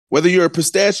Whether you're a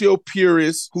pistachio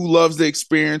purist who loves the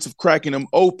experience of cracking them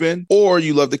open, or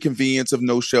you love the convenience of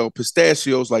no-shell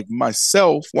pistachios like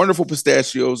myself, Wonderful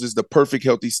Pistachios is the perfect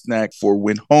healthy snack for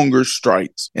when hunger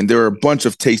strikes. And there are a bunch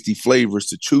of tasty flavors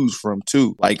to choose from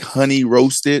too, like honey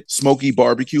roasted, smoky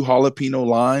barbecue, jalapeno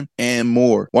lime, and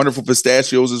more. Wonderful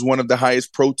Pistachios is one of the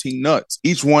highest protein nuts.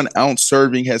 Each 1 ounce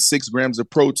serving has 6 grams of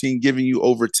protein, giving you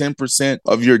over 10%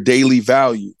 of your daily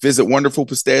value. Visit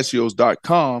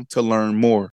wonderfulpistachios.com to learn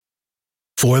more.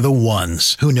 For the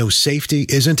ones who know safety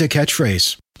isn't a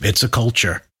catchphrase, it's a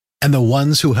culture. And the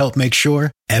ones who help make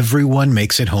sure everyone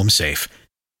makes it home safe.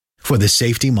 For the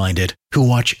safety-minded who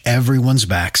watch everyone's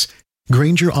backs,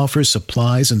 Grainger offers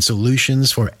supplies and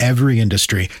solutions for every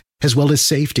industry, as well as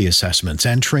safety assessments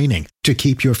and training to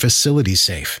keep your facilities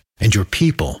safe and your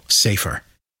people safer.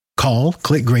 Call,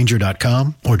 click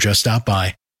Grainger.com, or just stop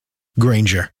by.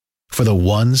 Grainger, for the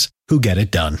ones who get it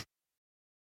done.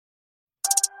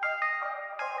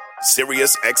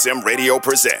 Sirius XM Radio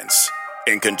presents,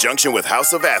 in conjunction with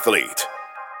House of Athlete,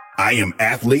 I Am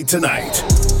Athlete Tonight.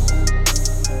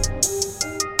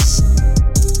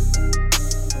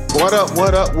 What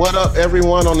up,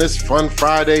 everyone, on this fun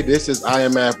Friday? This is I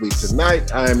Am Athlete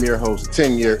Tonight. I am your host,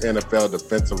 10-year NFL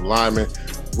defensive lineman,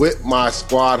 with my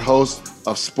squad host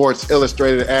of Sports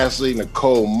Illustrated, Ashley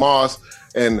Nicole Moss,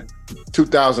 and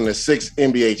 2006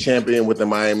 NBA champion with the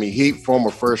Miami Heat, former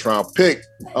first-round pick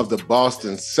of the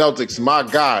Boston Celtics, my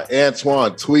guy,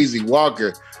 Antoine Tweezy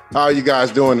Walker. How are you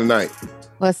guys doing tonight?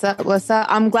 What's up?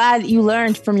 I'm glad you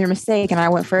learned from your mistake and I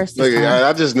went first. Look,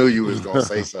 I just knew you was going to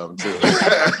say something, too.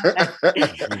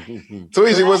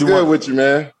 Tweezy, what's good with you,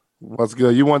 man? What's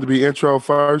good? You wanted to be intro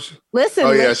first? Listen.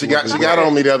 Oh, yeah, she got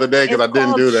on me the other day because I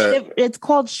didn't do that. It's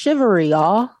called chivalry,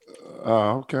 y'all.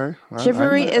 Oh, okay.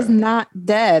 Chivalry is not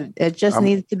dead. It just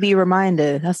needs to be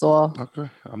reminded. That's all. Okay.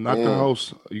 I'm not the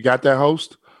host. You got that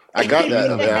host? I got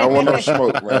that, man. I don't want no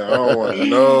smoke, man. I don't want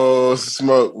no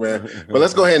smoke, man. But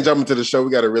let's go ahead and jump into the show. We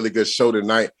got a really good show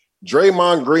tonight.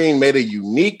 Draymond Green made a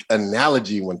unique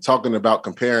analogy when talking about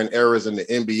comparing eras in the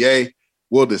NBA.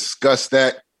 We'll discuss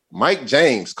that. Mike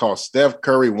James called Steph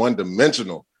Curry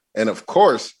one-dimensional. And, of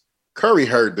course, Curry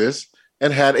heard this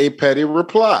and had a petty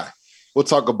reply. We'll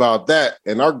talk about that.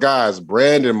 And our guys,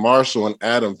 Brandon Marshall and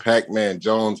Adam Pac-Man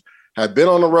Jones, have been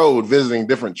on the road visiting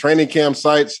different training camp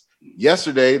sites.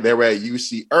 Yesterday, they were at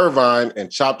UC Irvine and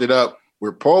chopped it up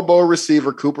with Pro Bowl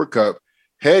receiver Cooper Kupp,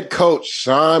 head coach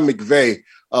Sean McVay,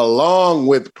 along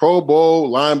with Pro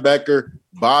Bowl linebacker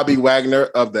Bobby Wagner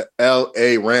of the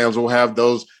LA Rams. We'll have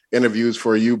those interviews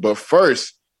for you. But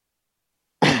first,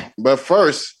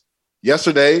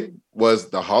 yesterday was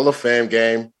the Hall of Fame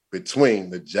game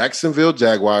between the Jacksonville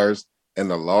Jaguars and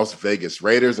the Las Vegas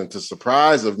Raiders. And to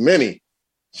surprise of many,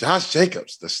 Josh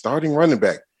Jacobs, the starting running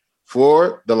back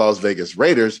for the Las Vegas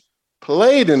Raiders,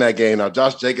 played in that game. Now,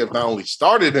 Josh Jacobs not only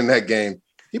started in that game,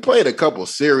 he played a couple of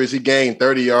series. He gained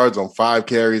 30 yards on 5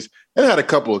 carries and had a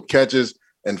couple of catches.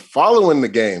 And following the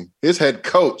game, his head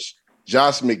coach,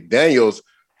 Josh McDaniels,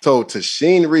 told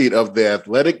Tasheen Reed of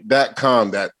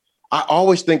theathletic.com that I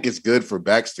always think it's good for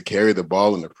backs to carry the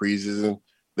ball in the preseason.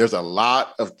 There's a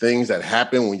lot of things that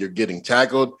happen when you're getting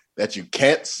tackled that you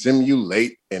can't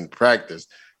simulate in practice.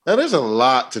 Now, there's a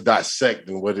lot to dissect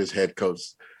in what his head coach,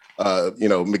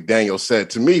 McDaniel said.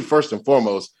 To me, first and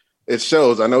foremost, it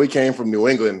shows, I know he came from New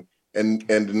England, and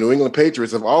the New England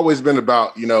Patriots have always been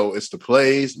about, it's the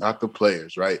plays, not the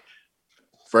players, right?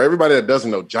 For everybody that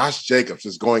doesn't know, Josh Jacobs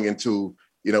is going into,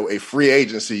 a free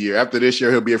agency year. After this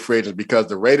year, he'll be a free agent because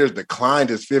the Raiders declined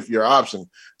his 5th-year option.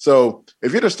 So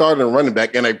if you're the starting running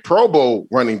back and a Pro Bowl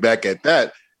running back at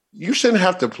that, you shouldn't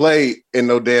have to play in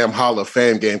no damn Hall of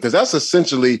Fame game because that's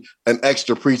essentially an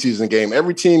extra preseason game.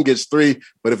 Every team gets 3,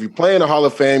 but if you play in a Hall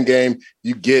of Fame game,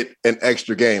 you get an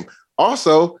extra game.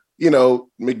 Also,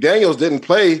 McDaniels didn't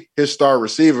play his star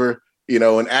receiver, and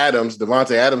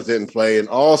Devontae Adams didn't play, and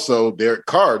also Derek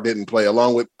Carr didn't play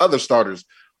along with other starters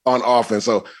on offense.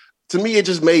 So to me, it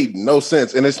just made no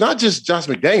sense. And it's not just Josh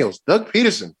McDaniels. Doug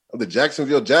Peterson of the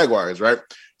Jacksonville Jaguars, right?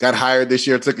 Got hired this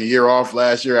year, took a year off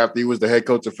last year after he was the head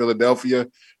coach of Philadelphia.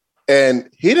 And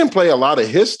he didn't play a lot of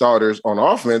his starters on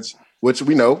offense, which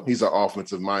we know he's an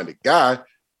offensive-minded guy.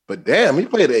 But damn, he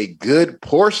played a good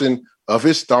portion of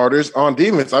his starters on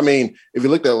defense. I mean, if you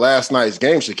looked at last night's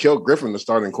game, Shaquille Griffin, the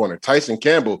starting corner, Tyson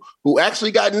Campbell, who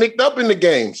actually got nicked up in the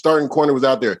game, starting corner, was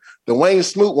out there. Dwayne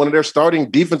Smoot, one of their starting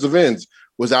defensive ends,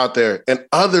 was out there, and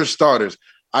other starters.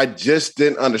 I just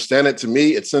didn't understand it. To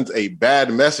me, it sends a bad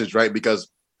message, right? Because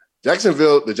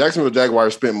the Jacksonville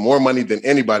Jaguars spent more money than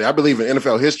anybody, I believe, in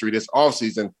NFL history this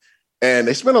offseason, and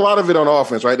they spent a lot of it on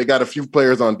offense, right? They got a few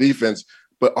players on defense,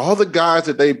 But all the guys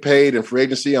that they paid in free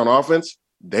agency on offense,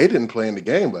 they didn't play in the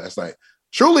game last night.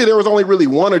 Truly, there was only really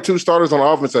one or two starters on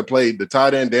offense that played, the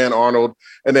tight end, Dan Arnold,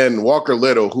 and then Walker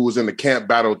Little, who was in the camp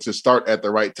battle to start at the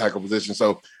right tackle position.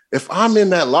 So if I'm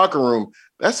in that locker room,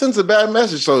 that sends a bad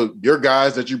message. So your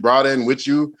guys that you brought in with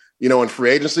you, in free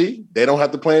agency, they don't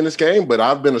have to play in this game. But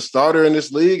I've been a starter in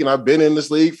this league, and I've been in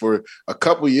this league for a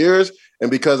couple years. And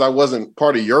because I wasn't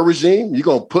part of your regime, you're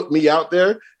going to put me out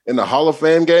there in the Hall of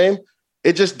Fame game?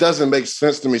 It just doesn't make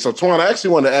sense to me. So, Twan, I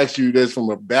actually want to ask you this from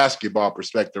a basketball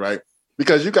perspective, right?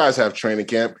 Because you guys have training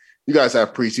camp, you guys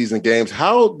have preseason games.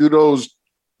 How do those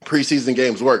preseason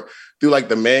games work? Do like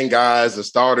the main guys, the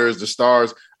starters, the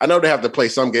stars? I know they have to play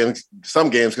some games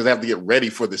because they have to get ready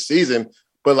for the season.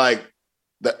 But like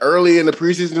the early in the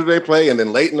preseason, do they play? And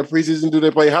then late in the preseason, do they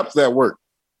play? How does that work?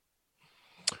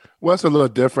 Well, it's a little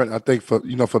different, I think,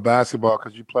 for basketball,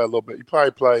 because you play a little bit. You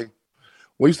probably play.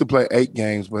 We used to play 8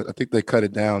 games, but I think they cut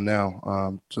it down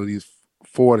now to these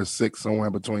 4 to 6, somewhere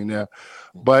in between there.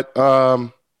 But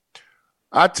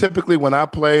I typically, when I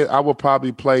play, I will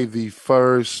probably play the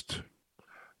first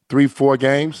 3-4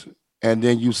 games, and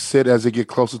then you sit as it get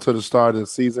closer to the start of the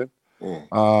season.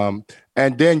 And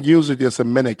then usually there's a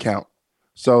minute count.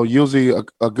 So usually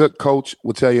a good coach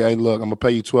will tell you, hey, look, I'm going to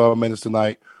play you 12 minutes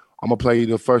tonight. I'm going to play you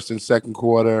the first and second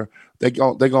quarter. They're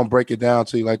going to break it down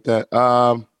to you like that.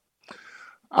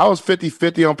 I was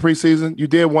 50-50 on preseason. You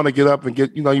did want to get up and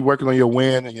get, you're working on your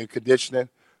win and your conditioning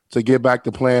to get back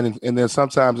to playing. And then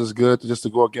sometimes it's good to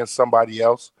go against somebody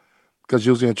else, because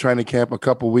usually in training camp, a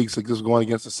couple of weeks of just going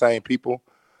against the same people.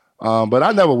 But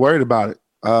I never worried about it.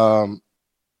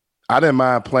 I didn't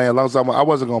mind playing as long as I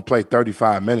wasn't going to play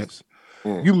 35 minutes.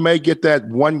 You may get that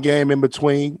one game in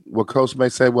between where coach may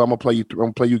say, well, I'm going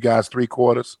to play you guys 3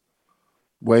 quarters,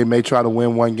 where he may try to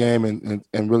win one game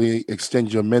and really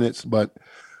extend your minutes. But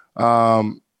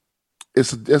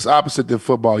it's opposite than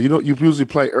football. You usually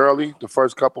play early, the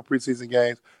first couple preseason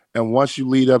games, and once you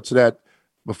lead up to that,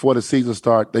 before the season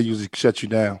start, they usually shut you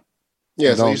down.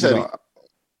 Yeah, so you said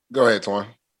go ahead, Twan.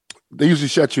 They usually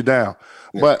shut you down.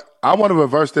 Yeah. But I want to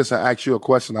reverse this and ask you a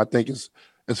question. I think it's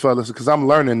for listeners, because I'm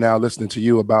learning now listening to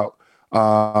you about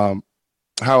how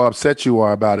upset you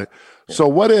are about it. Yeah. So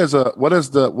what is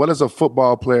a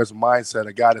football player's mindset,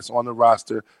 a guy that's on the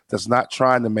roster that's not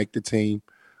trying to make the team?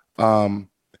 You're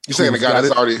saying a guy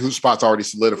whose spot's already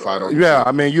solidified on. Yeah,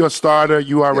 I mean, you're a starter,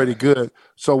 you already good.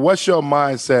 So what's your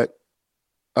mindset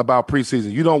about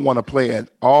preseason? You don't want to play at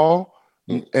all,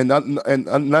 and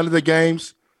none of the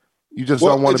games. You just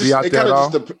don't want to be out there at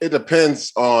all. It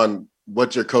depends on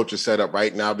what your coach has set up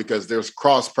right now, because there's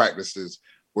cross practices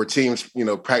where teams,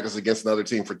 practice against another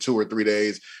team for 2 or 3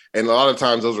 days. And a lot of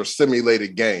times those are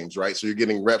simulated games, right? So you're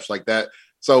getting reps like that.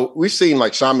 So we've seen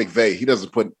like Sean McVay, he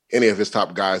doesn't put any of his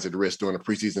top guys at risk during the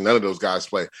preseason. None of those guys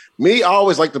play. Me, I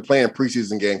always like to play in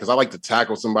preseason game because I like to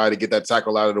tackle somebody, get that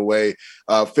tackle out of the way,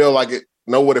 feel like it,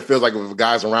 know what it feels like if a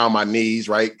guy's around my knees,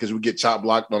 right? Because we get chop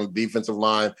blocked on the defensive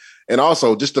line. And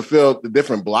also just to feel the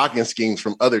different blocking schemes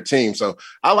from other teams. So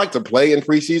I like to play in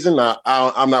preseason.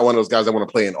 I'm not one of those guys that want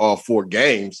to play in all 4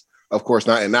 games. Of course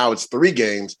not. And now it's 3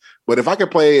 games. But if I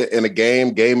could play in a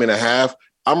game and a half,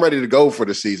 I'm ready to go for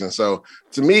the season. So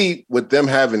to me, with them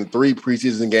having 3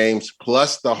 preseason games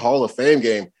plus the Hall of Fame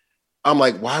game, I'm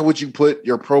like, why would you put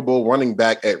your Pro Bowl running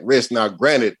back at risk? Now,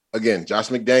 granted, again, Josh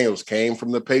McDaniels came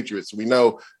from the Patriots. We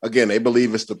know, again, they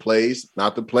believe it's the plays,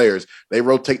 not the players. They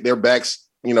rotate their backs,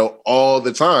 all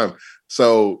the time.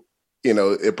 So,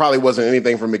 it probably wasn't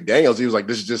anything from McDaniels. He was like,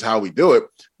 this is just how we do it.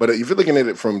 But if you're looking at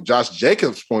it from Josh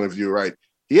Jacobs' point of view, right,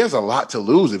 he has a lot to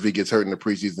lose if he gets hurt in the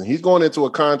preseason. He's going into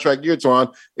a contract year,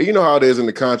 Twan, and you know how it is in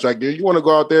the contract year. You want to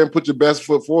go out there and put your best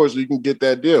foot forward so you can get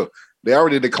that deal. They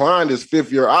already declined his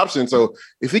 5th-year option. So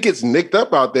if he gets nicked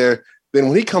up out there, then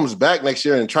when he comes back next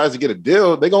year and tries to get a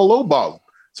deal, they're going to lowball him.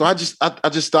 So I just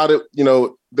thought it,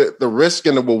 the risk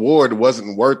and the reward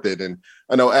wasn't worth it. And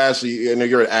I know, Ashley, I know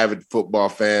you're an avid football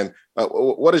fan.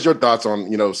 What is your thoughts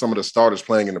on, some of the starters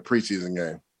playing in the preseason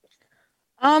game?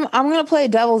 I'm going to play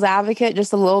devil's advocate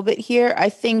just a little bit here. I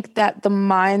think that the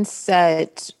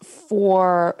mindset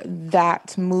for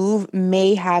that move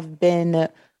may have been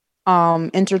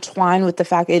intertwined with the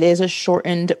fact it is a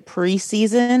shortened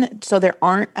preseason, so there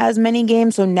aren't as many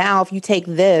games. So now if you take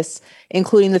this,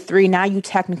 including the 3, now you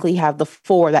technically have the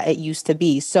 4 that it used to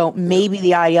be. So maybe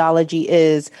the ideology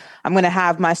is I'm going to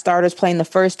have my starters playing the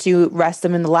first 2, rest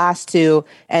them in the last 2,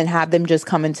 and have them just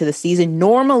come into the season.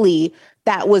 Normally,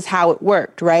 that was how it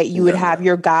worked, right? You would have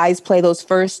your guys play those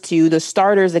first 2, the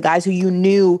starters, the guys who you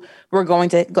knew were going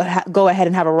to go ahead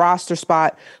and have a roster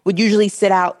spot, would usually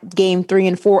sit out game 3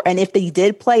 and 4. And if they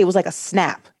did play, it was like a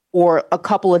snap. or a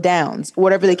couple of downs,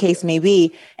 whatever the case may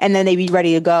be, and then they'd be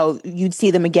ready to go. You'd see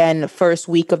them again the first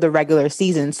week of the regular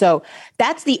season. So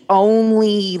that's the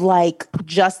only like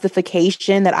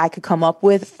justification that I could come up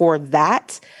with for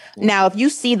that. Now, if you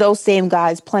see those same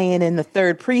guys playing in the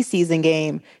third preseason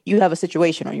game, you have a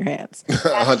situation on your hands. That's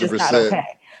 100%. just not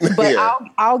okay. But Yeah.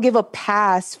 I'll give a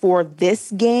pass for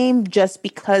this game just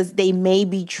because they may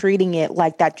be treating it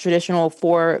like that traditional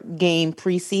 4-game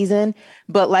preseason.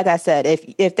 But like I said,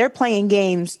 if they're playing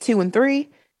games 2 and 3,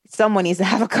 someone needs to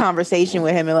have a conversation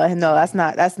with him and let him know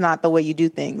that's not the way you do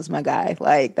things, my guy.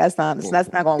 Like that's not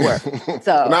going to work.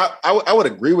 So Now, I would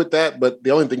agree with that, but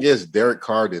the only thing is Derek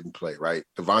Carr didn't play, right?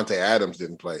 Devontae Adams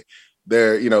didn't play.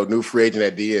 Their, new free agent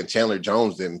at D and Chandler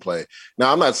Jones didn't play.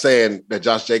 Now, I'm not saying that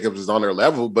Josh Jacobs is on their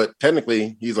level, but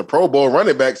technically he's a Pro Bowl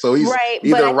running back, so he's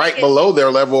either right below their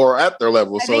level or at their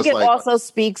level. I think it also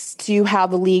speaks to how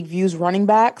the league views running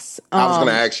backs. I was going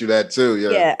to ask you that too.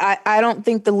 Yeah, I don't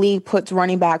think the league puts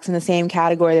running backs in the same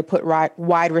category. They put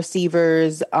wide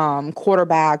receivers,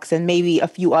 quarterbacks, and maybe a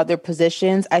few other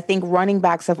positions. I think running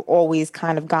backs have always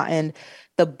kind of gotten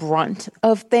the brunt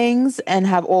of things and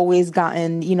have always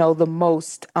gotten, the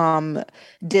most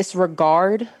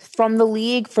disregard from the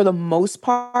league for the most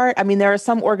part. I mean, there are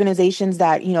some organizations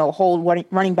that, hold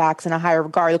running backs in a higher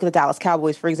regard. Look at the Dallas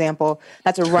Cowboys, for example.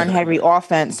 That's a run-heavy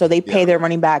offense, so they pay their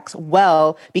running backs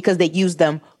well because they use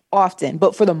them often.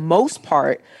 But for the most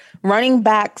part, running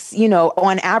backs,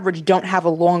 on average, don't have a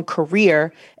long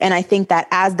career. And I think that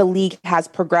as the league has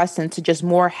progressed into just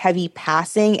more heavy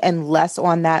passing and less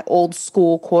on that old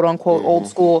school, quote unquote, old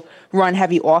school run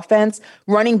heavy offense,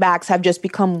 running backs have just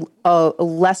become a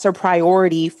lesser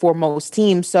priority for most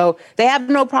teams. So they have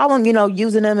no problem,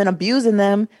 using them and abusing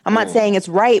them. I'm not saying it's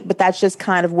right, but that's just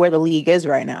kind of where the league is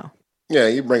right now. Yeah,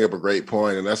 you bring up a great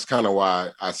point, and that's kind of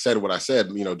why I said what I said.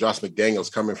 Josh McDaniels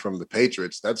coming from the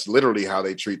Patriots, that's literally how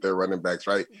they treat their running backs,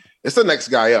 right? It's the next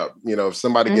guy up. If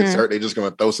somebody gets hurt, they're just going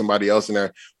to throw somebody else in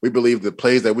there. We believe the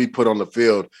plays that we put on the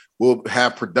field will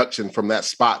have production from that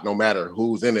spot no matter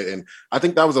who's in it. And I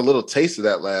think that was a little taste of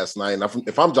that last night. And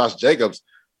if I'm Josh Jacobs,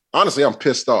 honestly, I'm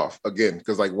pissed off again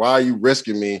because, why are you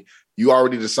risking me? You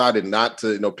already decided not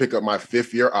to, pick up my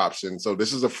 5th-year option. So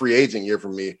this is a free agent year for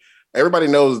me. Everybody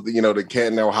knows, the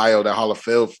Canton, Ohio, that Hall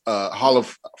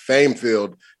of Fame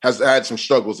field has had some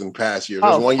struggles in past years.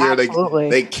 There's one year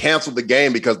they canceled the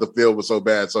game because the field was so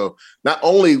bad. So not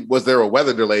only was there a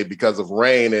weather delay because of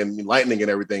rain and lightning and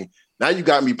everything, now you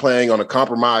got me playing on a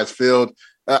compromised field.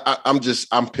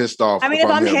 I'm pissed off. I mean,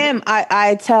 if I'm him,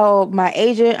 I tell my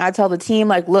agent, I tell the team,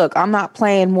 look, I'm not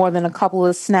playing more than a couple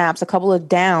of snaps, a couple of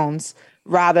downs,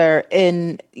 rather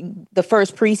in the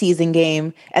first preseason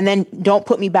game, and then don't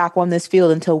put me back on this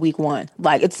field until week 1.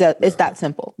 It's that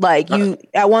simple. You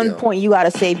at one point you got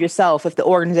to save yourself if the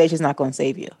organization's not going to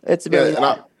save you. It's really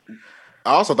I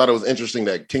also thought it was interesting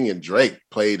that Kenyon Drake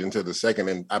played into the second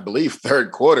and I believe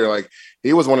third quarter.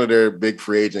 He was one of their big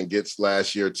free agent gets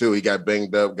last year too. He got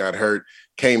banged up, got hurt,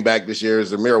 came back this year.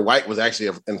 Zamir White was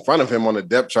actually in front of him on the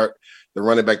depth chart, the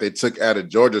running back they took out of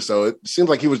Georgia. So it seems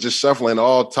like he was just shuffling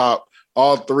all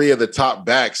 3 of the top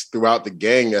backs throughout the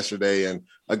game yesterday. And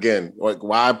again,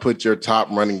 why put your top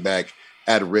running back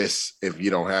at risk if you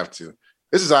don't have to?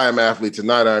 This is I Am Athlete.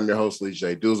 Tonight, I'm your host, Lee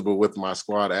J. Doosable, with my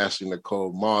squad, Ashley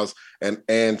Nicole Moss and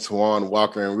Antoine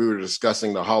Walker. And we were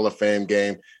discussing the Hall of Fame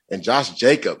game and Josh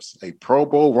Jacobs, a Pro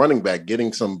Bowl running back,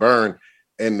 getting some burn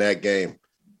in that game.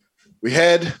 We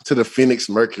head to the Phoenix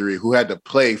Mercury, who had to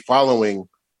play following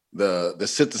the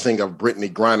sentencing of Brittany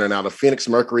Griner. Now, the Phoenix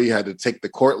Mercury had to take the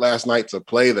court last night to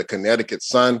play the Connecticut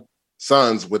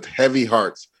Suns with heavy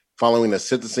hearts following the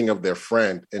sentencing of their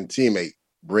friend and teammate,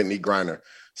 Brittany Griner.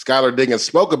 Skylar Diggins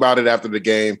spoke about it after the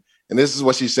game, and this is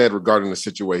what she said regarding the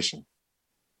situation.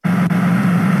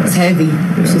 It's heavy.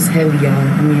 It's just heavy, y'all.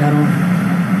 I mean,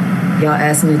 y'all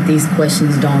asking if these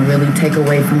questions don't really take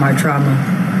away from our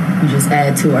trauma. You just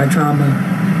add to our trauma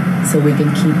so we can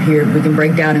we can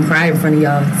break down and cry in front of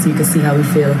y'all so you can see how we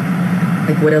feel.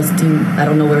 What else I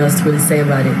don't know what else to really say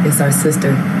about it. It's our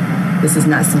sister. This is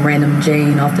not some random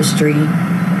Jane off the street.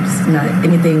 It's not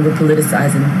anything we're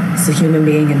politicizing. It's a human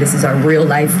being, and this is our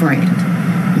real-life friend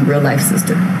and real-life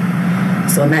sister.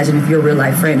 So imagine if your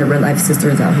real-life friend or real-life sister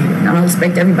is out here. And I don't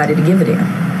expect everybody to give a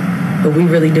damn, but we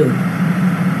really do.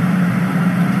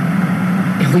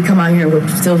 If we come out here and we're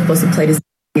still supposed to play this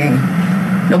game,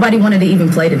 nobody wanted to even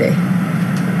play today.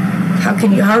 How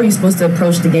are you supposed to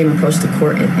approach the game, approach the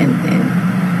court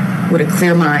and with a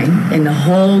clear mind, and the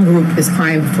whole group is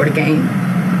crying before the game?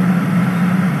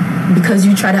 Because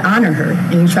you try to honor her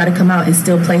and you try to come out and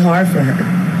still play hard for her.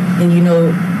 And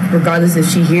regardless if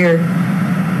she's here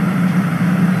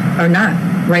or not,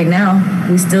 right now,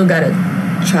 we still got to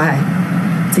try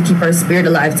to keep her spirit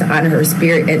alive, to honor her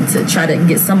spirit, and to try to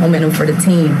get some momentum for the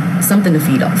team, something to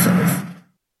feed off of.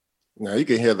 Now, you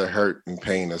can hear the hurt and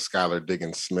pain of Skylar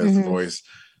Diggins-Smith's voice.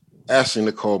 Ashley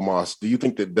Nicole Moss, do you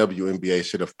think that WNBA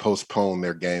should have postponed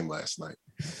their game last night?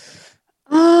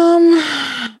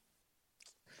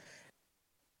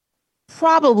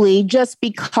 Probably, just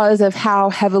because of how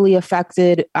heavily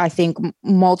affected I think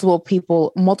multiple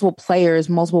players,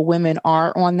 multiple women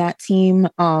are on that team.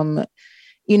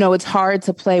 It's hard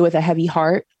to play with a heavy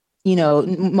heart.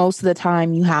 Most of the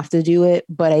time you have to do it,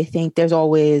 but I think there's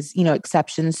always,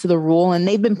 exceptions to the rule. And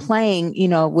they've been playing,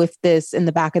 with this in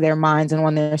the back of their minds and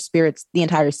on their spirits the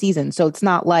entire season. So it's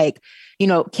not like,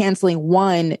 canceling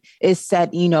one is set,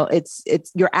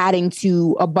 it's you're adding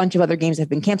to a bunch of other games that have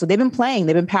been canceled. They've been playing,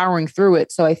 they've been powering through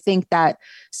it. So I think that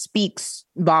speaks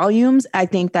volumes. I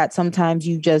think that sometimes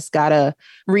you just gotta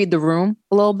read the room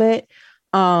a little bit.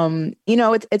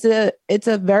 It's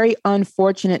a very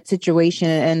unfortunate situation.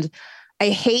 And I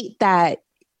hate that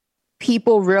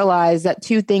people realize that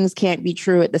two things can't be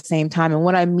true at the same time. And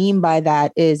what I mean by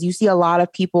that is you see a lot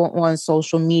of people on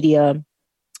social media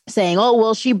saying, oh,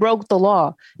 well, she broke the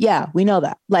law. Yeah, we know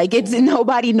that. Like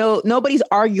nobody's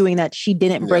arguing that she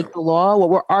didn't break the law.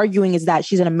 What we're arguing is that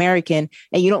she's an American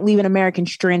and you don't leave an American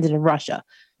stranded in Russia,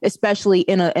 especially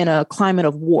in a climate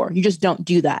of war. You just don't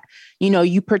do that.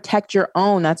 You protect your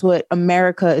own. That's what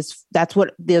America is. That's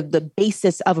what the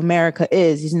basis of America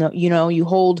is. You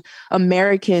hold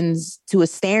Americans to a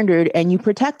standard and you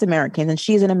protect Americans, and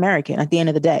she's an American at the end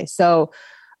of the day. So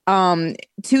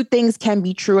two things can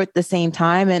be true at the same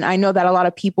time. And I know that a lot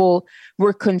of people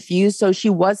were confused. So she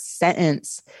was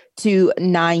sentenced to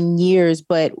 9 years.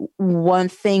 But one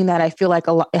thing that I feel like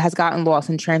has gotten lost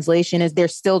in translation is they're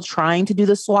still trying to do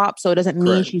the swap. So it doesn't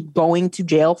mean she's going to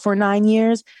jail for 9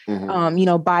 years.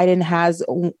 Biden has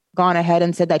gone ahead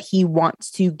and said that he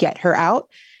wants to get her out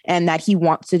and that he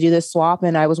wants to do this swap.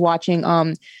 And I was watching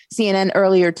CNN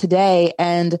earlier today,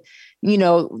 and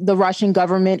the Russian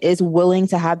government is willing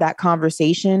to have that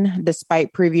conversation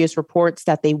despite previous reports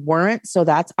that they weren't. So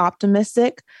that's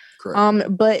optimistic.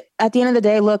 But at the end of the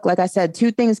day, look, like I said,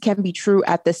 two things can be true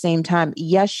at the same time.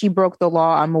 Yes, she broke the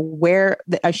law. I'm aware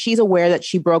that she's aware that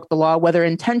she broke the law, whether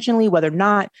intentionally, whether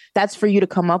not, that's for you to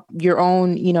come up your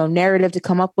own, narrative to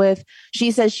come up with. She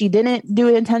says she didn't do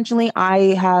it intentionally.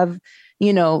 I have,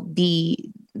 the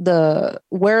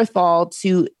wherewithal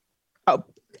to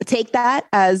take that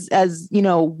as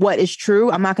what is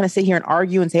true. I'm not going to sit here and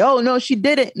argue and say, oh, no, she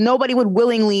didn't. Nobody would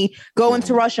willingly go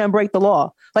into Russia and break the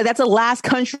law. Like, that's the last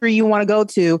country you want to go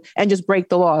to and just break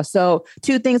the law. So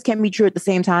two things can be true at the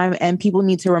same time. And people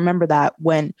need to remember that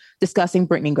when discussing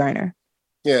Brittney Griner.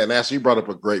 Yeah. And Ashley, you brought up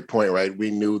a great point, right?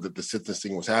 We knew that the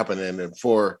sentencing was happening. And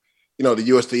for, the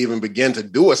U.S. to even begin to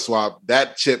do a swap,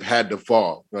 that chip had to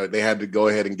fall. Right? They had to go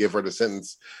ahead and give her the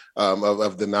sentence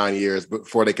of the 9 years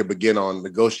before they could begin on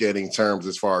negotiating terms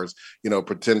as far as,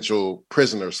 potential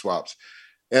prisoner swaps.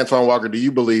 Antoine Walker, do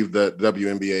you believe that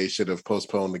WNBA should have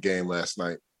postponed the game last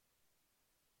night?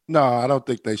 No, I don't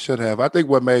think they should have. I think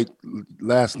what made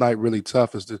last night really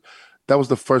tough is that was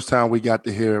the first time we got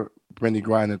to hear Brittney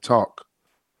Griner talk.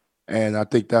 And I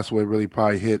think that's what really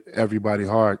probably hit everybody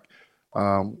hard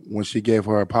when she gave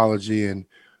her apology, and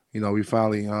we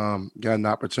finally got an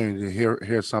opportunity to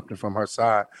hear something from her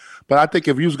side. But I think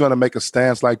if you was going to make a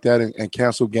stance like that and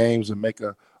cancel games and make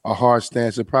a hard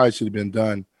stance, it probably should have been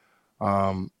done,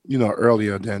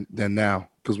 earlier than now,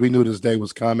 because we knew this day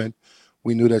was coming.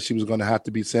 We knew that she was going to have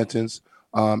to be sentenced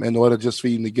in order just for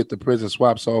you to get the prison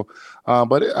swap. So,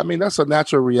 that's a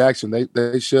natural reaction.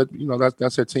 They should,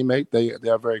 that's her teammate. They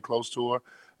are very close to her.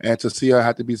 And to see her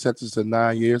have to be sentenced to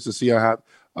 9 years, to see her have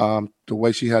the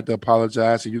way she had to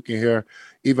apologize, and you can hear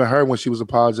even her when she was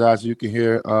apologizing, you can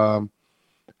hear how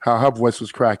her voice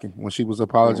was cracking when she was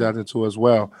apologizing to her as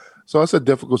well. So it's a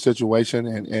difficult situation,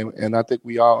 and I think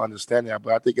we all understand that.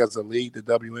 But I think as a league, the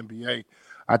WNBA,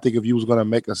 I think if you was going to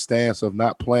make a stance of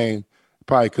not playing, it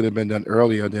probably could have been done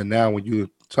earlier than now when you're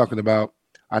talking about,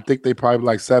 I think they probably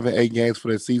like 7-8 games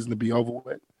for the season to be over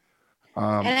with.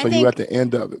 So you're at the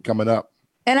end of it coming up.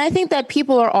 And I think that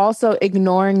people are also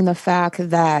ignoring the fact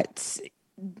that,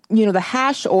 the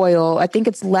hash oil, I think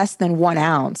it's less than 1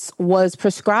 ounce, was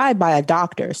prescribed by a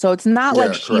doctor. So it's not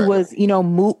like she was,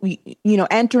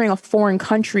 entering a foreign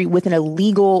country with an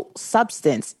illegal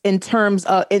substance in terms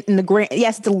of in the grand.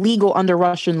 Yes, it's illegal under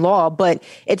Russian law, but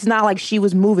it's not like she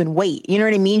was moving weight. You know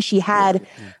what I mean? She had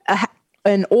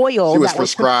an oil that was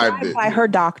prescribed by her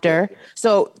doctor.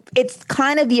 So it's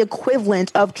kind of the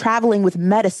equivalent of traveling with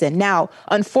medicine. Now,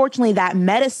 unfortunately, that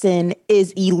medicine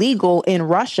is illegal in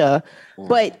Russia,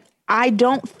 but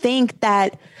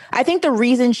I think the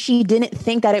reason she didn't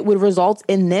think that it would result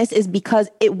in this is because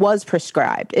it was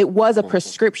prescribed. It was a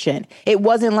prescription. It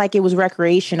wasn't like it was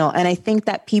recreational. And I think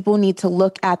that people need to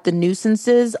look at the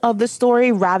nuisances of the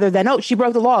story rather than, oh, she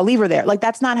broke the law, leave her there. Like,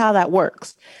 that's not how that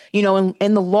works. You know,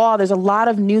 in the law, there's a lot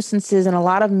of nuisances and a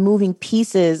lot of moving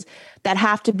pieces that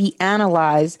have to be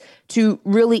analyzed to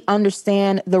really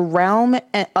understand the realm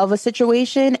of a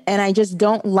situation. And I just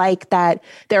don't like that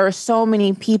there are so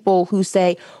many people who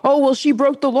say, oh, well, she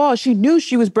broke the law. She knew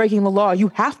she was breaking the law. You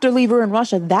have to leave her in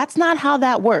Russia. That's not how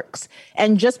that works.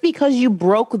 And just because you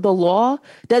broke the law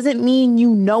doesn't mean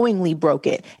you knowingly broke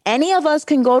it. Any of us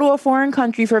can go to a foreign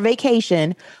country for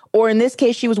vacation, or in this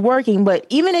case, she was working. But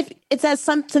even if it's as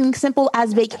something simple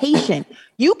as vacation,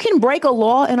 you can break a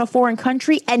law in a foreign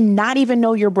country and not even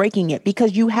know you're breaking it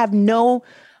because you have no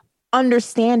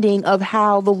understanding of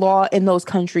how the law in those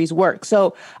countries work.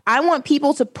 So I want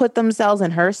people to put themselves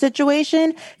in her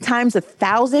situation times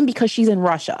 1,000 because she's in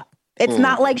Russia. It's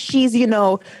not like she's, you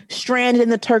know, stranded in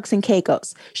the Turks and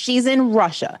Caicos. She's in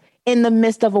Russia in the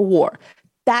midst of a war.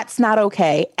 That's not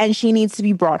okay. And she needs to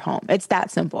be brought home. It's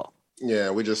that simple.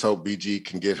 Yeah, we just hope BG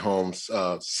can get home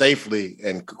safely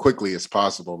and quickly as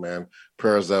possible, man.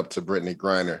 Prayers up to Brittany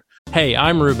Griner. Hey,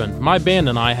 I'm Ruben. My band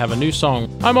and I have a new song.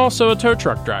 I'm also a tow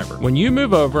truck driver. When you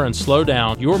move over and slow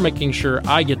down, you're making sure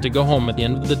I get to go home at the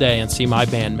end of the day and see my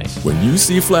bandmates. When you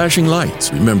see flashing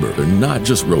lights, remember, they're not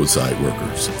just roadside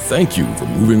workers. Thank you for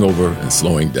moving over and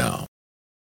slowing down.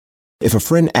 If a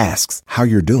friend asks how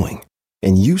you're doing,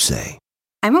 and you say,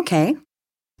 I'm okay.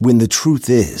 When the truth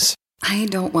is, I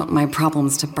don't want my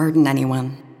problems to burden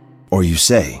anyone. Or you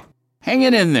say, hang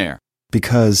it in there.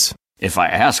 Because if I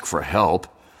ask for help,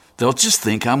 they'll just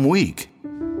think I'm weak.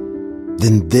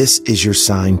 Then this is your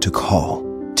sign to call,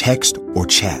 text, or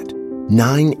chat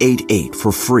 988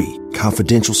 for free,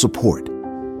 confidential support.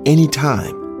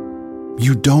 Anytime.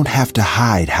 You don't have to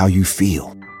hide how you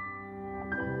feel.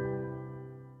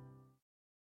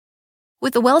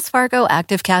 With the Wells Fargo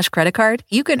Active Cash Credit Card,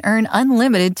 you can earn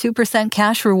unlimited 2%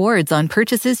 cash rewards on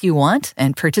purchases you want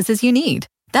and purchases you need.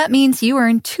 That means you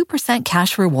earn 2%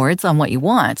 cash rewards on what you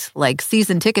want, like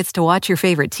season tickets to watch your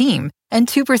favorite team, and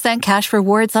 2% cash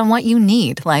rewards on what you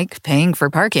need, like paying for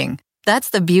parking.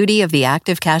 That's the beauty of the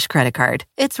Active Cash Credit Card.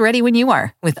 It's ready when you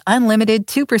are, with unlimited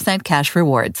 2% cash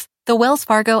rewards. The Wells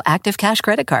Fargo Active Cash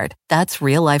Credit Card. That's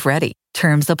real life ready.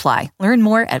 Terms apply. Learn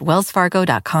more at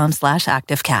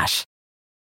wellsfargo.com/activecash.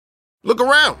 Look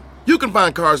around. You can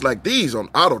find cars like these on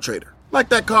AutoTrader, like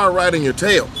that car right in your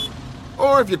tail.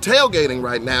 Or if you're tailgating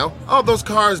right now, all those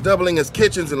cars doubling as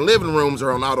kitchens and living rooms are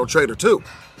on AutoTrader too.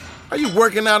 Are you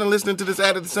working out and listening to this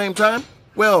ad at the same time?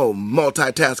 Well,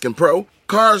 multitasking pro,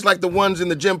 cars like the ones in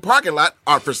the gym parking lot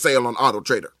are for sale on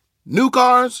AutoTrader. New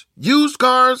cars, used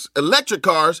cars, electric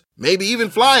cars, maybe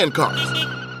even flying cars.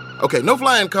 Okay, no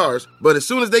flying cars, but as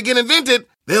soon as they get invented,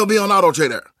 they'll be on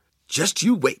AutoTrader. Just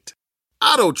you wait.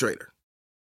 AutoTrader.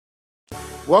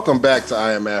 Welcome back to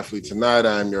I Am Athlete. Tonight,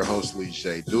 I am your host, Lee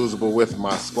Shea Doozable, with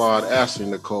my squad, Ashley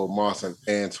Nicole Moss and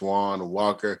Antoine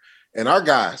Walker. And our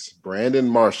guys, Brandon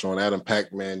Marshall and Adam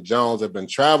Pac-Man Jones, have been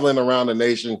traveling around the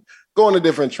nation, going to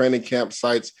different training camp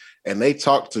sites, and they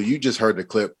talked to, you just heard the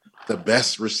clip, the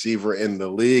best receiver in the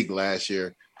league last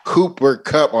year, Cooper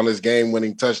Kupp, on his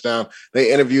game-winning touchdown.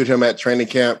 They interviewed him at training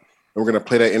camp, and we're going to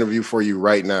play that interview for you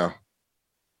right now.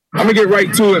 I'm going to get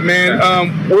right to it, man.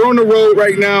 We're on the road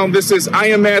right now. This is I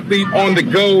Am Athlete on the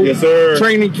go. Yes, sir.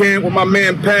 Training camp with my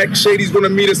man, Pac. Shady's going to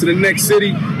meet us in the next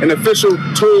city. An official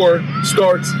tour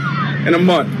starts in a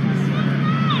month.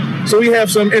 So we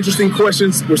have some interesting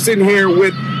questions. We're sitting here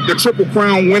with the Triple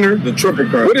Crown winner. The Triple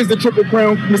Crown. What is the Triple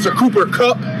Crown? Mr. Cooper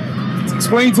Kupp.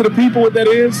 Explain to the people what that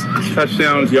is.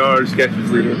 Touchdowns, yards,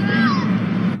 catches leader.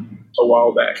 A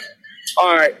while back.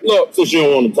 All right, look. Since you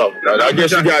don't want to talk about it, I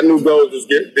guess you got new goals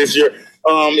this year.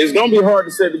 It's going to be hard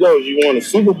to set the goals. You won a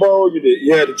Super Bowl.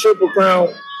 You had the Triple Crown.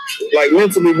 Like,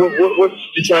 mentally, what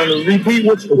you trying to repeat?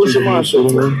 What's your mindset?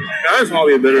 I just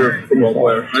want to be a better football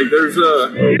player. Like,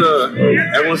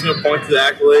 everyone's going to point to the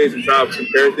accolades and try to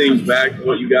compare things back to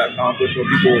what you got accomplished, what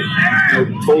people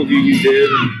told you did.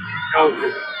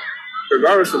 And,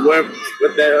 regardless of what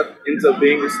that ends up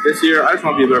being this year, I just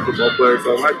want to be a better football player.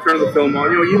 So when I turn the film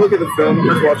on, you look at the film,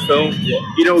 just watch film.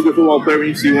 You know a good football player when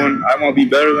you see one. I want to be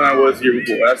better than I was the year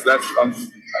before. That's a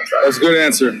good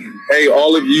answer. Hey,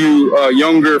 all of you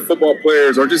younger football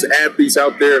players or just athletes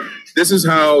out there, this is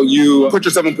how you put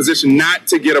yourself in position not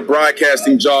to get a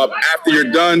broadcasting job after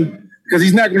you're done, because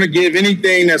he's not going to give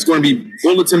anything that's going to be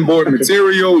bulletin board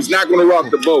material. He's not going to rock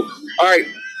the boat. All right,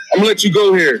 I'm going to let you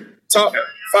go here.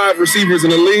 5 receivers in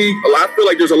the league. I feel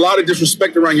like there's a lot of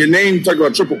disrespect around your name. You talk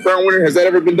about Triple Crown winner. Has that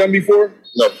ever been done before?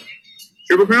 No.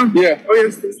 Triple Crown? Yeah. Oh,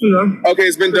 yes, it's been done. Okay,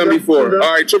 it's been done before.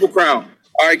 All right, Triple Crown.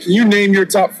 All right, can you name your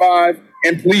top 5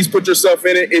 and please put yourself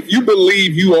in it if you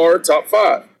believe you are top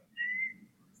 5?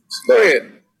 Go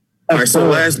ahead. All right, so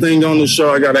last thing on the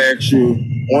show, I got to ask you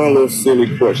one little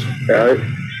silly question, all right?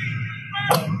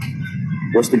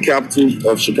 What's the capital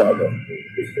of Chicago?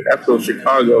 The capital of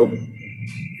Chicago.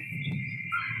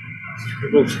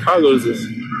 Well, Chicago is a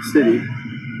city.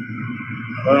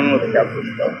 I don't know what the capital of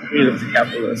Chicago is. I mean, it's the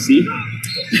capital of the sea.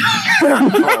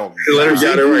 The letter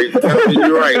got it right.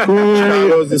 You're right.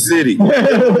 Chicago is a city.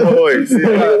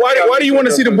 Why do you want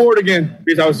to see the board again?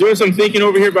 Because I was doing some thinking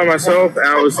over here by myself, and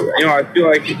I was, I feel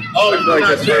like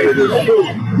that's part of this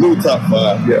new top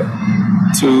 5. Yeah.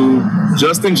 To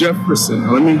Justin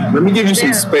Jefferson. Let me give you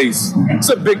some space. It's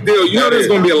a big deal. You know there's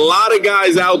going to be a lot of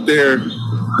guys out there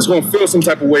that's going to feel some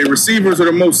type of way. Receivers are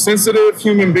the most sensitive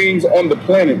human beings on the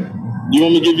planet. You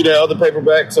want me to give you that other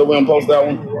paperback so we don't post that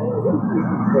one?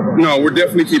 No, we're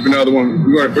definitely keeping the other one.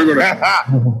 We're gonna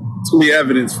it's gonna be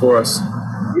evidence for us.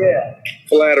 Yeah.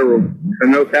 Collateral.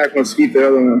 And no Pac wants to keep the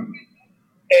other one.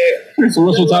 So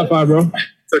what's your top 5, bro?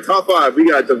 So top 5, we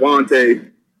got Devontae,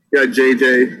 we got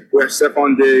JJ, we got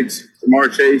Stephon Diggs,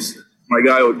 Jamar Chase, my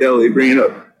guy Odell. They bring it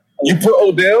up. You put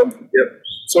Odell? Yep.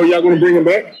 So y'all gonna bring him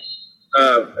back?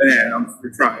 Man, I'm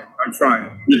trying.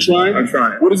 You're trying? I'm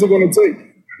trying. What is it gonna take?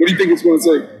 What do you think it's gonna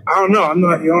take? I don't know. I'm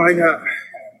not. I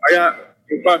got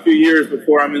quite a few years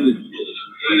before I'm in the for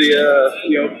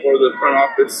the front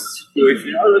office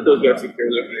situation. I'll let those guys take care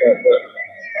of that.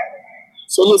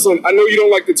 So listen, I know you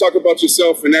don't like to talk about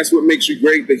yourself, and that's what makes you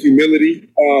great, the humility.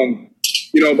 I'm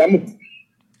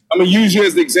gonna use you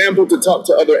as the example to talk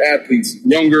to other athletes,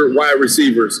 younger wide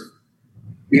receivers.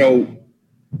 You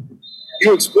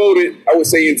exploded, I would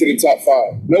say, into the top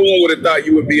 5. No one would have thought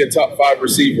you would be a top 5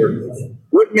 receiver.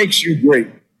 What makes you great,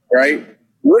 right?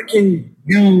 What can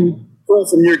you pull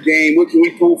from your game? What can we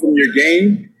pull from your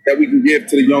game that we can give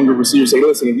to the younger receivers? Say,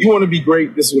 listen, if you want to be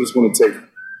great, this is what it's going to take.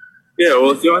 Yeah,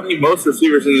 well, I think most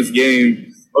receivers in this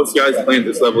game, most guys playing at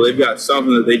this level, they've got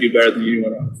something that they do better than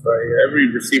anyone else, right? Every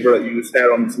receiver that you just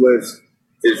had on this list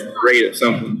is great at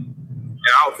something.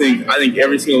 And I think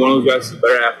every single one of those guys is a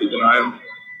better athlete than I am,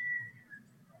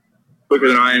 quicker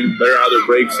than I am, better out of their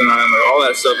breaks than I am, like all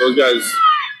that stuff. Those guys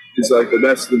is like the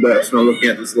best of the best when I'm looking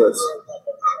at this list.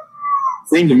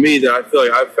 The thing to me that I feel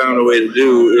like I've found a way to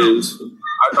do is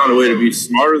I found a way to be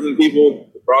smarter than people,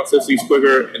 to process things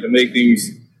quicker, and to make things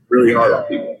really hard on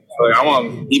people. So like I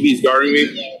want DBs guarding me.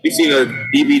 You've seen a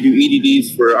DB do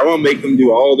EDDs I want to make them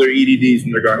do all their EDDs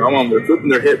when they're guarding. I want them to flipping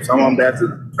their hips. I want them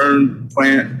to turn,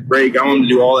 plant, break. I want them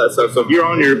to do all that stuff. So if you're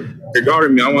on you're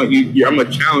guarding me, I want you. I'm going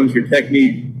to challenge your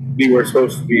technique to be where it's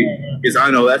supposed to be, because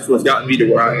I know that's what's gotten me to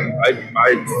where I am.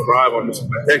 I thrive on this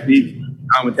my technique.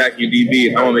 I'm attacking a DB,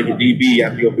 and I want to make a DB. I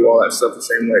have to go through all that stuff the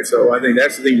same way. So I think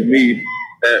that's the thing to me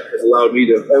that has allowed me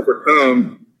to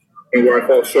overcome and where I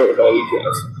fall short with all these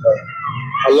guys.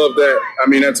 I love that. I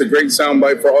mean, that's a great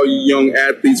soundbite for all you young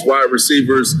athletes, wide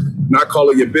receivers, not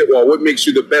calling you Bitwall. What makes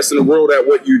you the best in the world at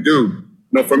what you do?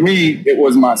 For me, it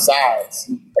was my size.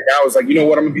 Like I was like, you know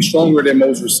what? I'm gonna be stronger than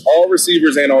all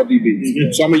receivers and all DBs.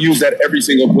 Mm-hmm. So I'm gonna use that every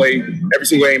single play, every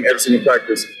single game, every single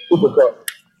practice. Cooper Kupp.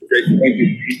 Great. Thank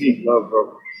you. Love, bro.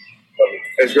 Love it.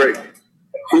 That's great.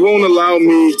 You won't allow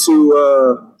me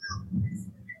to.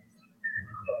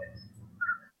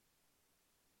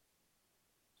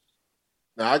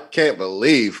 Now I can't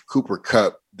believe Cooper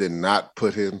Kupp did not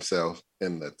put himself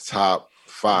in the top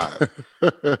 5.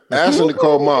 Ashley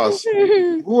Nicole Moss,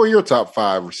 who are your top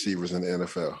 5 receivers in the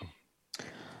NFL?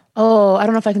 Oh, I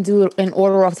don't know if I can do it in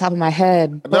order off the top of my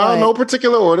head. No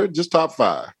particular order, just top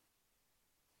 5.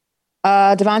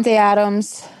 Devontae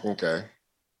Adams. Okay.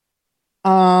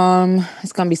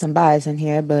 It's gonna be some bias in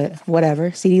here, but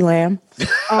whatever. CeeDee Lamb.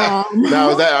 Now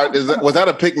was that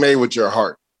a pick made with your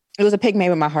heart? It was a pick made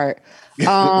with my heart.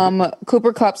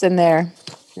 Cooper Kupp's in there.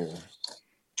 Yeah.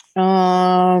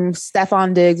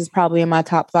 Stephon Diggs is probably in my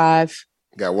top 5.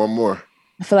 Got one more.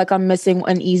 I feel like I'm missing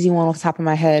an easy one off the top of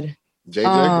my head.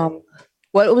 JJ?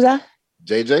 What was that?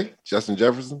 JJ? Justin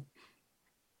Jefferson?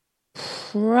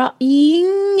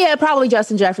 Yeah, probably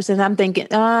Justin Jefferson. I'm thinking,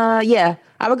 I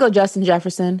would go Justin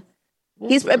Jefferson.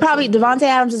 He's probably Devontae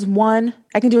Adams is 1.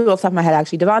 I can do it off the top of my head,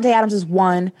 actually. Devontae Adams is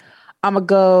 1. I'm going to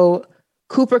go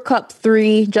Cooper Kupp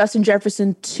 3, Justin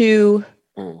Jefferson 2,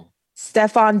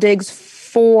 Stephon Diggs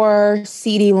 4,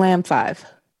 CeeDee Lamb 5.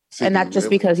 And not just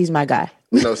because he's my guy.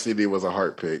 CeeDee was a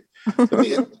heart pick.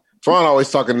 Tron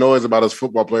always talking noise about us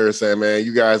football players saying, man,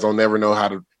 you guys don't never know how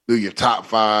to do your top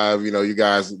 5. You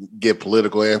guys get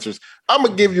political answers. I'm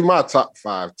gonna give you my top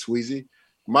 5, Tweezy.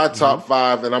 My top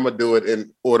 5, and I'm gonna do it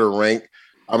in order rank.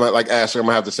 I'm gonna, like Ashley, I'm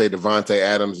gonna have to say Devontae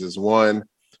Adams is 1.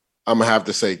 I'm gonna have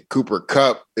to say Cooper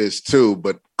Kupp is 2,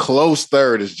 but close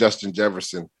third is Justin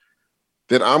Jefferson.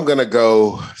 Then I'm gonna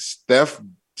go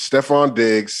Stephon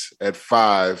Diggs at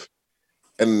 5,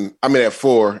 at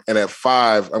 4, and at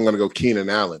 5 I'm gonna go Keenan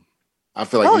Allen. I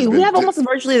feel like we have almost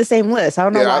virtually the same list. I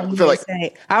don't know I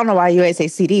don't know why you ain't say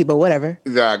CD, but whatever.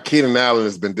 Yeah, Keenan Allen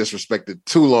has been disrespected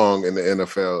too long in the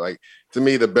NFL. Like, to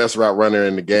me, the best route runner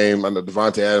in the game. I know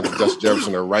Devontae Adams and Justin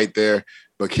Jefferson are right there,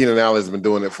 but Keenan Allen has been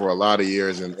doing it for a lot of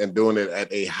years and doing it at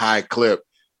a high clip,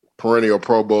 perennial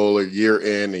Pro Bowler year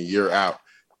in and year out.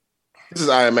 This is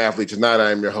I Am Athlete. Tonight,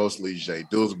 I am your host, Lee J.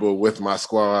 Doosbull, with my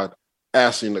squad,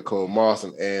 Ashley Nicole Moss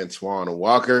and Antoine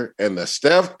Walker. And the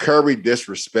Steph Curry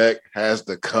disrespect has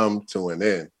to come to an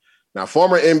end. Now,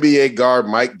 former NBA guard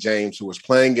Mike James, who was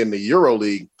playing in the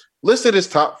EuroLeague, listed his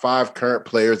top 5 current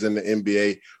players in the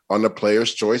NBA on the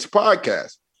Players' Choice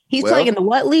podcast. He's playing in the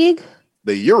what league?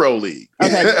 The EuroLeague.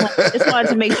 Okay, just wanted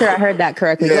to make sure I heard that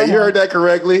correctly. Yeah, you heard that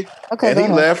correctly. Okay, and he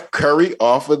left Curry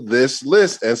off of this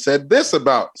list and said this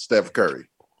about Steph Curry.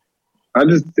 I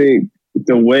just think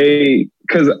the way,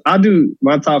 because I do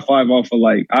my top 5 off of,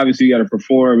 like, obviously you got to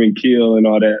perform and kill and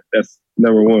all that. That's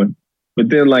number 1. But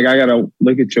then, like, I got to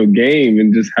look at your game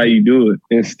and just how you do it.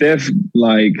 And Steph,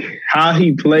 like, how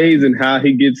he plays and how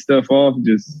he gets stuff off,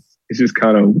 it's just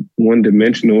kind of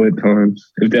one-dimensional at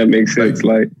times, if that makes sense.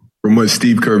 Like, from what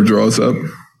Steve Kerr draws up?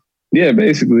 Yeah,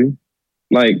 basically.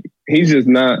 Like, he's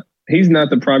not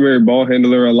the primary ball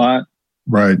handler a lot.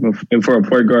 Right. And for a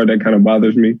point guard, that kind of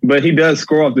bothers me. But he does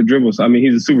score off the dribble. So, I mean,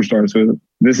 he's a superstar. So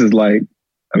this is like,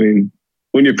 I mean,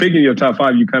 when you're picking your top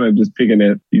 5, you kind of just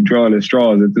you drawing at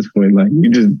straws at this point. Like, you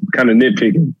just kind of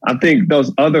nitpicking. I think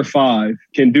those other 5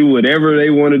 can do whatever they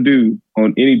want to do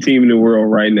on any team in the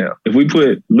world right now. If we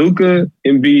put Luka,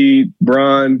 Embiid,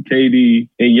 Bron, KD,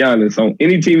 and Giannis on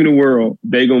any team in the world,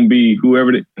 they're gonna be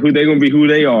who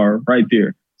they are right there.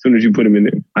 As soon as you put them in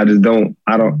there, I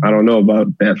don't know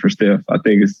about that for Steph. I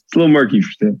think it's a little murky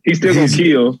for Steph. He's still gonna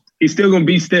kill. He's still gonna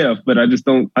be Steph, but I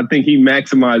think he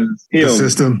maximizes him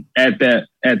system at that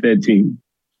team.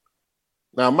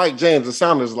 Now, Mike James, it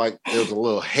sounded like there was a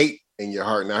little hate in your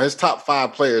heart. Now, his top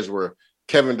 5 players were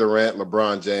Kevin Durant,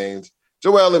 LeBron James,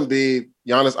 Joel Embiid,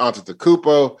 Giannis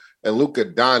Antetokounmpo, and Luka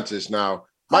Doncic. Now,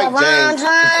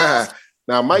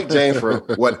 Mike James, for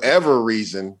whatever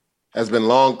reason, has been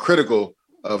long critical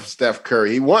of Steph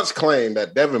Curry. He once claimed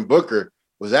that Devin Booker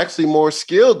was actually more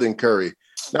skilled than Curry.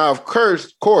 Now, of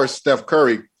course, Steph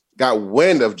Curry got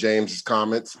wind of James's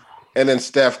comments, and then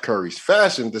Steph Curry's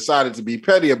fashion decided to be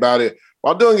petty about it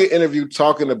while doing an interview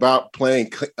talking about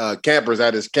playing campers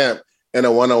at his camp in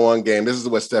a one-on-one game. This is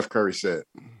what Steph Curry said.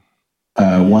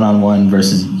 One-on-one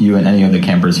versus you and any of the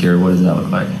campers here, what does that look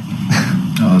like?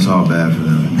 Oh, it's all bad for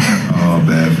them. All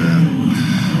bad for them.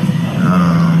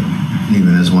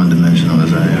 Even as one-dimensional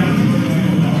as I am.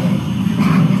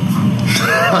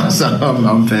 So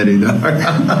I'm petty, dog.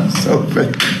 I'm so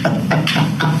petty.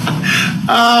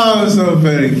 I'm so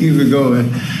petty. Keep it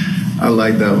going. I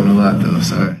like that one a lot, though.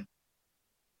 Sorry.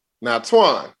 Now,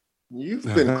 Twan, you've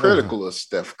been critical of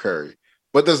Steph Curry,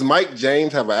 but does Mike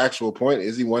James have an actual point?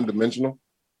 Is he one-dimensional?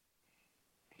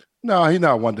 No, he's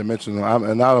not one-dimensional.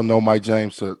 And I don't know Mike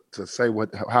James to say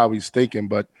how he's thinking,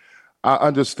 but I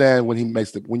understand when you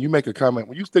make a comment,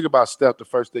 when you think about Steph, the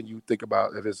first thing you think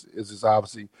about is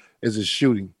his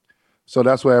shooting. So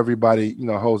that's where everybody,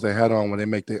 holds their head on when they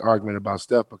make their argument about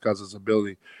Steph, because his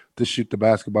ability to shoot the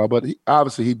basketball. But he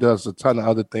does a ton of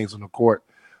other things on the court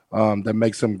that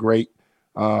makes him great.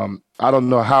 I don't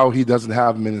know how he doesn't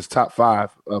have him in his top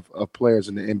 5 of players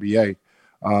in the NBA.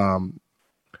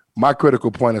 My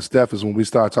critical point of Steph is when we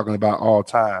start talking about all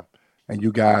time, and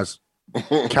you guys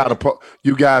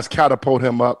catapult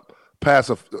him up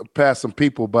past some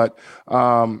people, but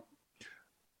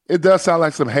it does sound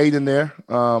like some hate in there.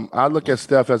 I look at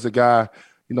Steph as a guy,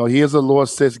 he is a low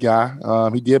assist guy.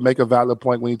 He did make a valid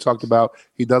point when he talked about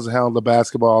he doesn't handle the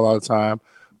basketball all the time,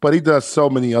 but he does so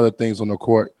many other things on the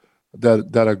court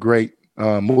that are great.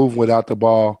 Moving without the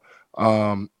ball.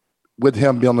 With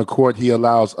him being on the court, he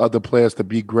allows other players to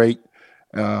be great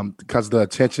because of the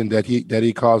attention that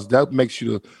he calls. That makes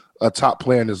you a top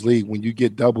player in this league when you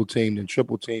get double teamed and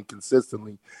triple teamed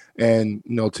consistently, and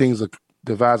teams are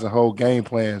devising whole game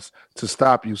plans to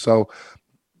stop you. So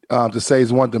to say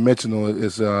he's one-dimensional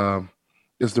is the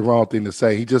wrong thing to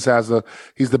say. He just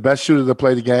he's the best shooter to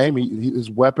play the game.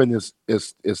 His weapon is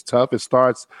tough. It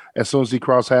starts as soon as he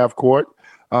crosses half court,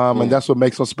 and that's what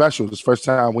makes him special. It's the first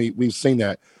time we've seen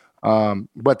that.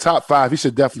 But top 5, he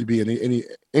should definitely be in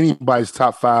anybody's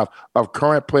top 5 of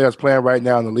current players playing right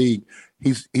now in the league.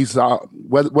 He's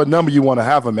what number you want to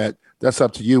have him at, that's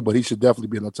up to you, but he should definitely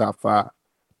be in the top 5.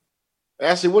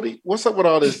 Ashley, what's up with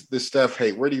all this Steph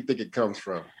hate? Where do you think it comes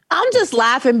from? I'm just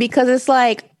laughing because it's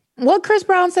like, what Chris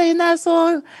Brown say in that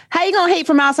song? How you gonna hate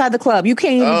from outside the club? You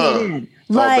can't even get in.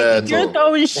 Like, you're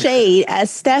throwing shade at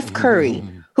Steph Curry,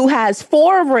 who has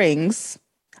 4 rings,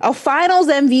 a Finals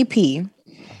MVP,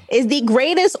 is the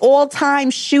greatest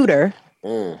all-time shooter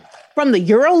from the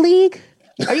EuroLeague.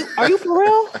 Are you for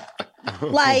real?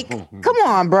 Like, come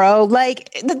on, bro.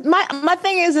 Like, my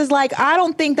thing is like, I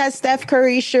don't think that Steph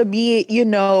Curry should be,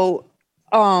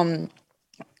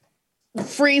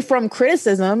 free from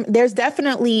criticism. There's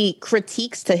definitely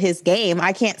critiques to his game.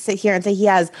 I can't sit here and say he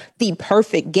has the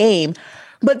perfect game,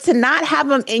 but to not have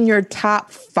him in your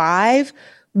top 5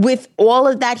 with all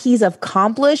of that he's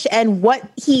accomplished and what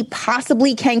he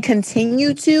possibly can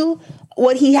continue to,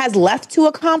 what he has left to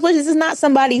accomplish, this is not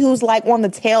somebody who's like on the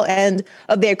tail end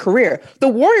of their career. The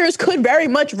Warriors could very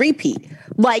much repeat.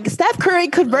 Like, Steph Curry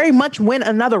could very much win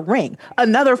another ring,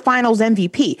 another Finals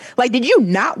MVP. Like, did you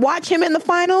not watch him in the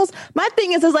Finals? My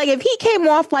thing is like, if he came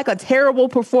off like a terrible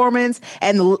performance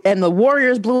and the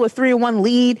Warriors blew a 3-1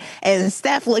 lead and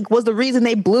Steph like was the reason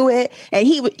they blew it, and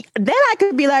then I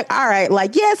could be like, all right,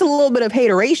 like, yeah, it's a little bit of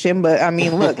hateration, but I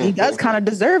mean, look, he does kind of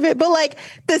deserve it. But like,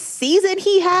 the season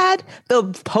he had, the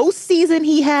postseason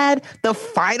he had, the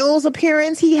Finals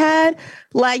appearance he had,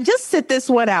 like, just sit this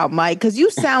one out, Mike, because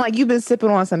you sound like you've been sipping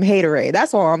on some haterade.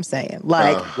 That's all I'm saying.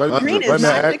 Like, green is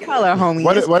not your color,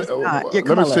 homie. It's not your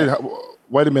color. Let me say,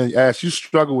 wait a minute, Ash. You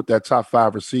struggle with that top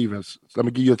 5 receivers. Let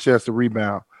me give you a chance to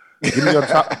rebound. Give me your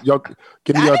top.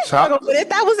 Give me your top. With it.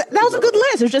 That was a good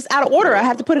list. It was just out of order. I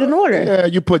have to put it in order. Yeah,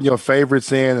 you putting your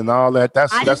favorites in and all that.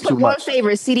 That's too much. One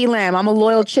favorite, CeeDee Lamb. I'm a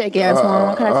loyal chick, Antoine.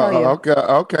 What can I tell you?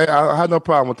 Okay. I have no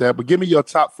problem with that. But give me your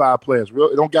top 5 players.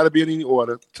 It don't got to be in any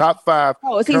order. Top 5.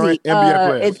 Oh, it's current easy. NBA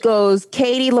players. It goes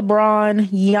KD, LeBron,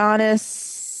 Giannis,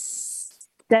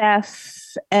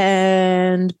 Steph,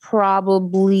 and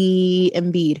probably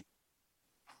Embiid.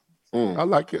 I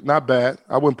like it. Not bad.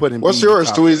 I wouldn't put him. What's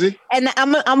yours, Tweezy? And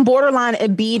I'm borderline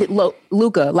Embiid,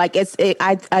 Luka. Like,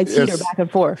 I teeter back and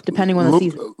forth depending on the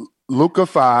season. Luka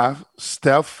 5,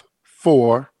 Steph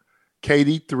 4,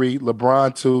 KD 3,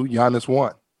 LeBron 2, Giannis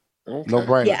 1. Okay. No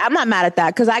brainer. Yeah, I'm not mad at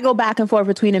that because I go back and forth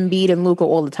between Embiid and Luka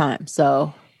all the time.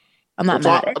 So I'm not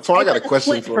mad. So I got a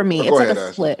question for me. Go it's ahead, like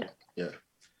a split. Yeah.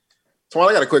 So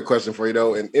I got a quick question for you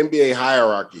though. In NBA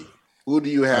hierarchy, who do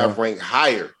you have ranked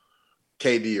higher?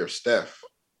 KD or Steph?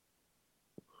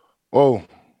 Oh,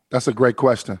 that's a great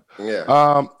question. Yeah.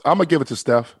 I'm gonna give it to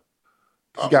Steph.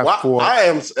 He got 4. I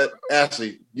am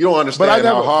actually. You don't understand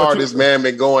how hard this man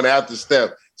been going after Steph.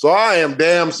 So I am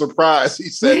damn surprised he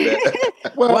said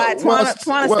that. Why?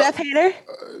 Twana Steph hater?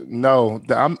 No,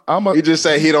 He just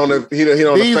said he don't affect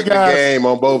the game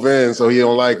on both ends, so he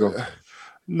don't like him.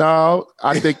 No,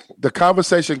 I think the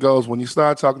conversation goes when you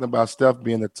start talking about Steph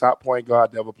being the top point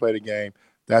guard to ever play the game.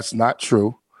 That's not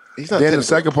true. He's not. Then the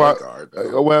second part.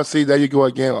 Well, see, there you go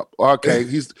again. Okay,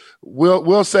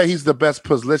 we'll say he's the best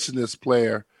positionless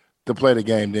player to play the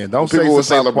game. Then don't people will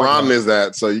say LeBron is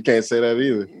that, so you can't say that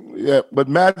either. Yeah, but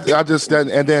Matt,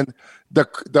 and then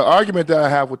the argument that I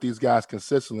have with these guys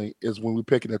consistently is when we're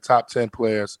picking the top 10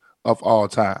 players of all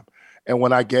time. And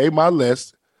when I gave my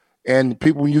list, and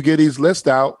people, when you get these lists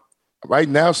out, right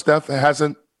now Steph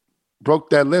hasn't broke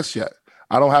that list yet.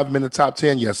 I don't have him in the top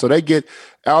 10 yet. So they get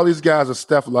all these guys are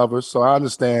Steph lovers. So I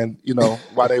understand,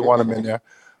 why they want him in there.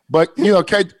 But, for me,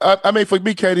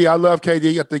 KD, I love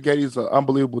KD. I think KD's an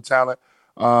unbelievable talent.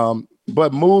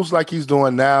 But moves like he's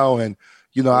doing now, and,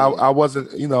 I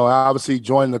wasn't, I obviously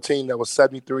joined the team that was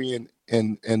 73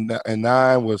 and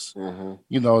 9 was,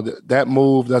 that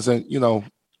move doesn't,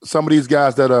 some of these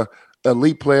guys that are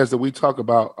elite players that we talk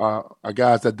about are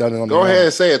guys that done it on Go ahead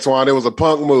and say it, Twan. It was a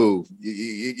punk move.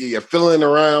 You're feeling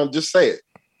around. Just say it.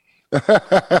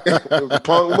 It was a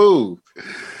punk move.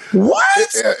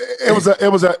 What?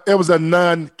 It was a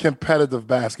non-competitive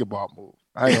basketball move.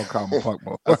 I ain't gonna call him a punk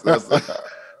move.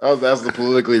 That's the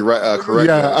politically correct way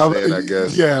to say it, I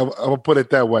guess. Yeah, I'm gonna put it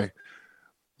that way.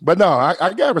 But no,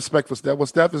 I got respect for Steph. What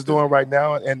Steph is doing right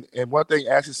now, and one thing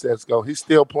Ashley says, he's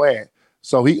still playing,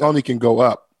 so he only can go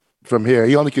up from here.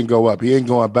 He only can go up. He ain't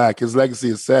going back. His legacy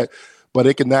is set, but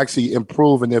it can actually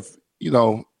improve. And if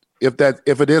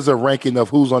it is a ranking of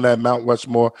who's on that Mount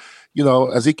Rushmore,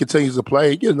 as he continues to play,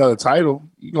 he get another title.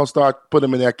 You're gonna start putting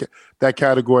him in that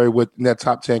category in that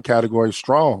top 10 category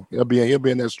strong. He'll be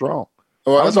in there strong.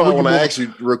 Well, that's what I want to ask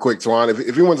you real quick, Twan.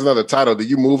 If he wins another title, do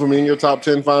you move him in your top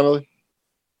 10 finally?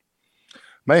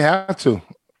 May have to.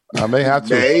 I may have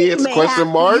to. It's a question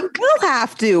mark? You will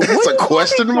have to. It's a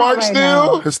question mark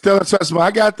still? It's still a question mark.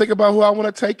 I got to think about who I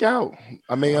want to take out.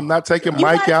 I mean, I'm not taking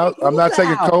Mike out. I'm not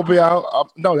taking Kobe out.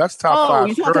 No, that's top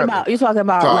 5. You're talking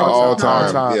about all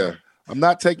time. Yeah. I'm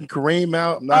not taking Kareem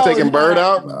out. I'm not taking Bird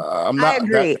out. I'm not. I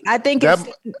agree. I think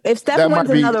if Steph wins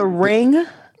another ring,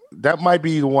 that might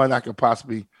be the one I could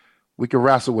possibly. We can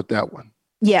wrestle with that one.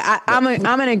 Yeah, I'm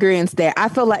in agreement there. I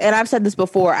feel like, and I've said this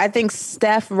before, I think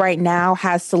Steph right now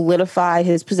has solidified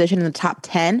his position in the top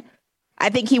 10.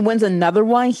 I think he wins another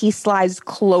one, he slides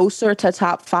closer to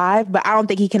top 5, but I don't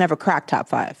think he can ever crack top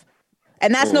 5.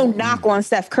 And that's no knock on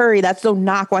Steph Curry. That's no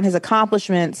knock on his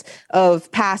accomplishments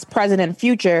of past, present, and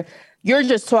future. You're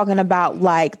just talking about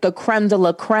like the creme de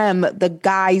la creme, the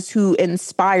guys who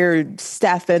inspired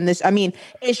Steph and this. I mean,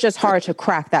 it's just hard to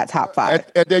crack that top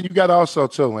 5. And then you got also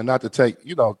too, and not to take,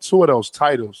 2 of those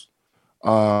titles. 2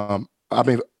 out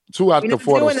the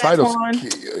 4 of those titles.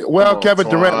 Well, Kevin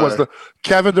Durant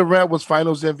was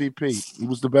Finals MVP. He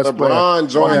was the best player.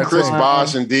 LeBron joined Chris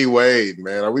Bosh and D Wade.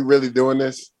 Man, are we really doing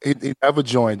this? He never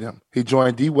joined him. He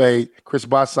joined D Wade. Chris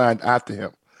Bosh signed after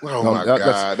him. Oh my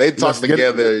God! They talked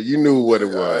together. You knew what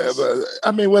it was. I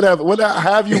mean, whatever.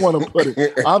 However you want to put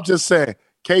it. I'm just saying.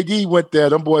 KD went there.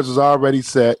 Them boys was already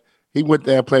set. He went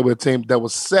there and played with a team that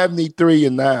was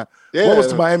 73-9. Yeah. What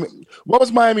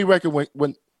was Miami record when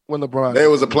LeBron? They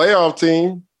was a playoff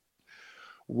team.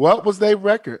 What was their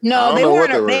record? No, they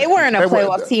weren't a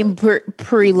playoff team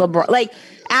pre LeBron. Like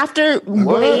after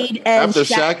Wade and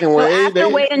Shaq and Wade.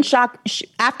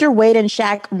 After Wade and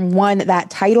Shaq won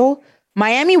that title,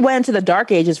 Miami went into the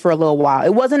dark ages for a little while.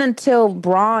 It wasn't until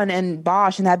Bron and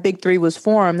Bosh and that big 3 was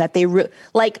formed that they were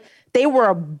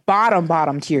a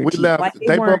bottom tier team.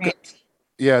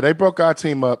 They broke our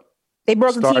team up. They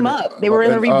broke the team up. They were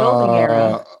in the rebuilding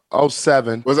era.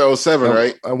 07. Was it 07,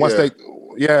 right? And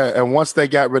once they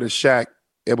got rid of Shaq,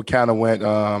 it kind of went.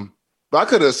 But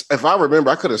if I remember,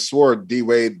 I could have swore D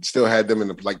Wade still had them in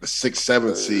the 6th,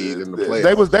 7th seed in the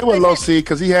playoffs. They were low seed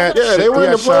because he had they were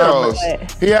in the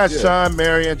playoffs. He had Sean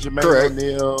Marion, Jermaine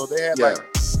O'Neal. They had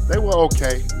they were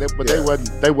okay, but they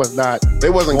was not. They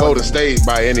wasn't Golden State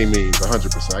by any means.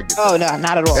 100%. I get that. No,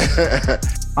 not at all.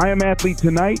 I Am Athlete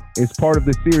Tonight is part of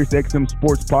the SiriusXM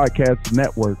Sports Podcast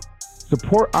Network.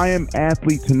 Support I Am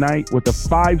Athlete Tonight with a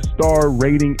 5-star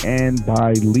rating and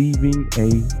by leaving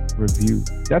a review.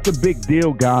 That's a big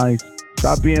deal, guys.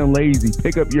 Stop being lazy.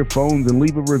 Pick up your phones and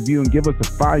leave a review and give us a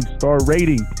 5-star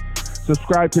rating.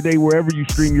 Subscribe today wherever you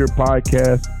stream your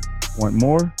podcast. Want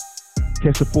more?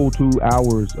 Catch the full 2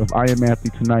 hours of I Am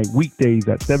Athlete Tonight weekdays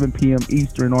at 7 p.m.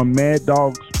 Eastern on Mad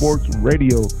Dog Sports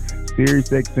Radio,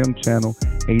 SiriusXM Channel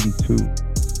 82.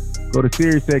 Go to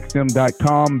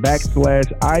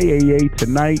SiriusXM.com/IAA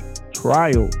Tonight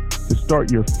trial to start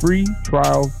your free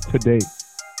trial today.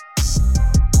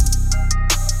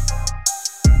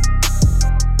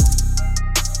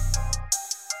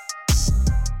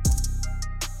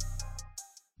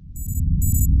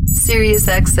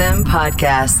 SiriusXM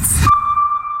Podcasts.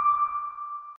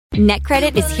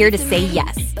 NetCredit is here to say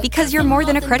yes, because you're more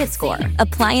than a credit score.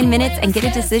 Apply in minutes and get a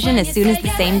decision as soon as the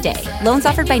same day. Loans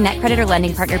offered by NetCredit or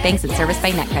lending partner banks and serviced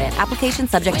by NetCredit. Application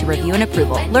subject to review and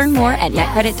approval. Learn more at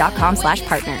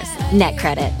netcredit.com/partners.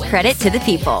 NetCredit. Credit to the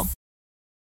people.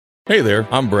 Hey there,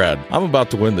 I'm Brad. I'm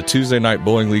about to win the Tuesday Night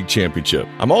Bowling League Championship.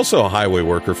 I'm also a highway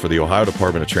worker for the Ohio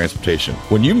Department of Transportation.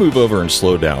 When you move over and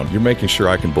slow down, you're making sure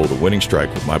I can bowl the winning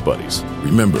strike with my buddies.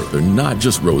 Remember, they're not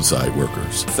just roadside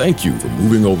workers. Thank you for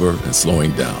moving over and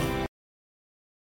slowing down.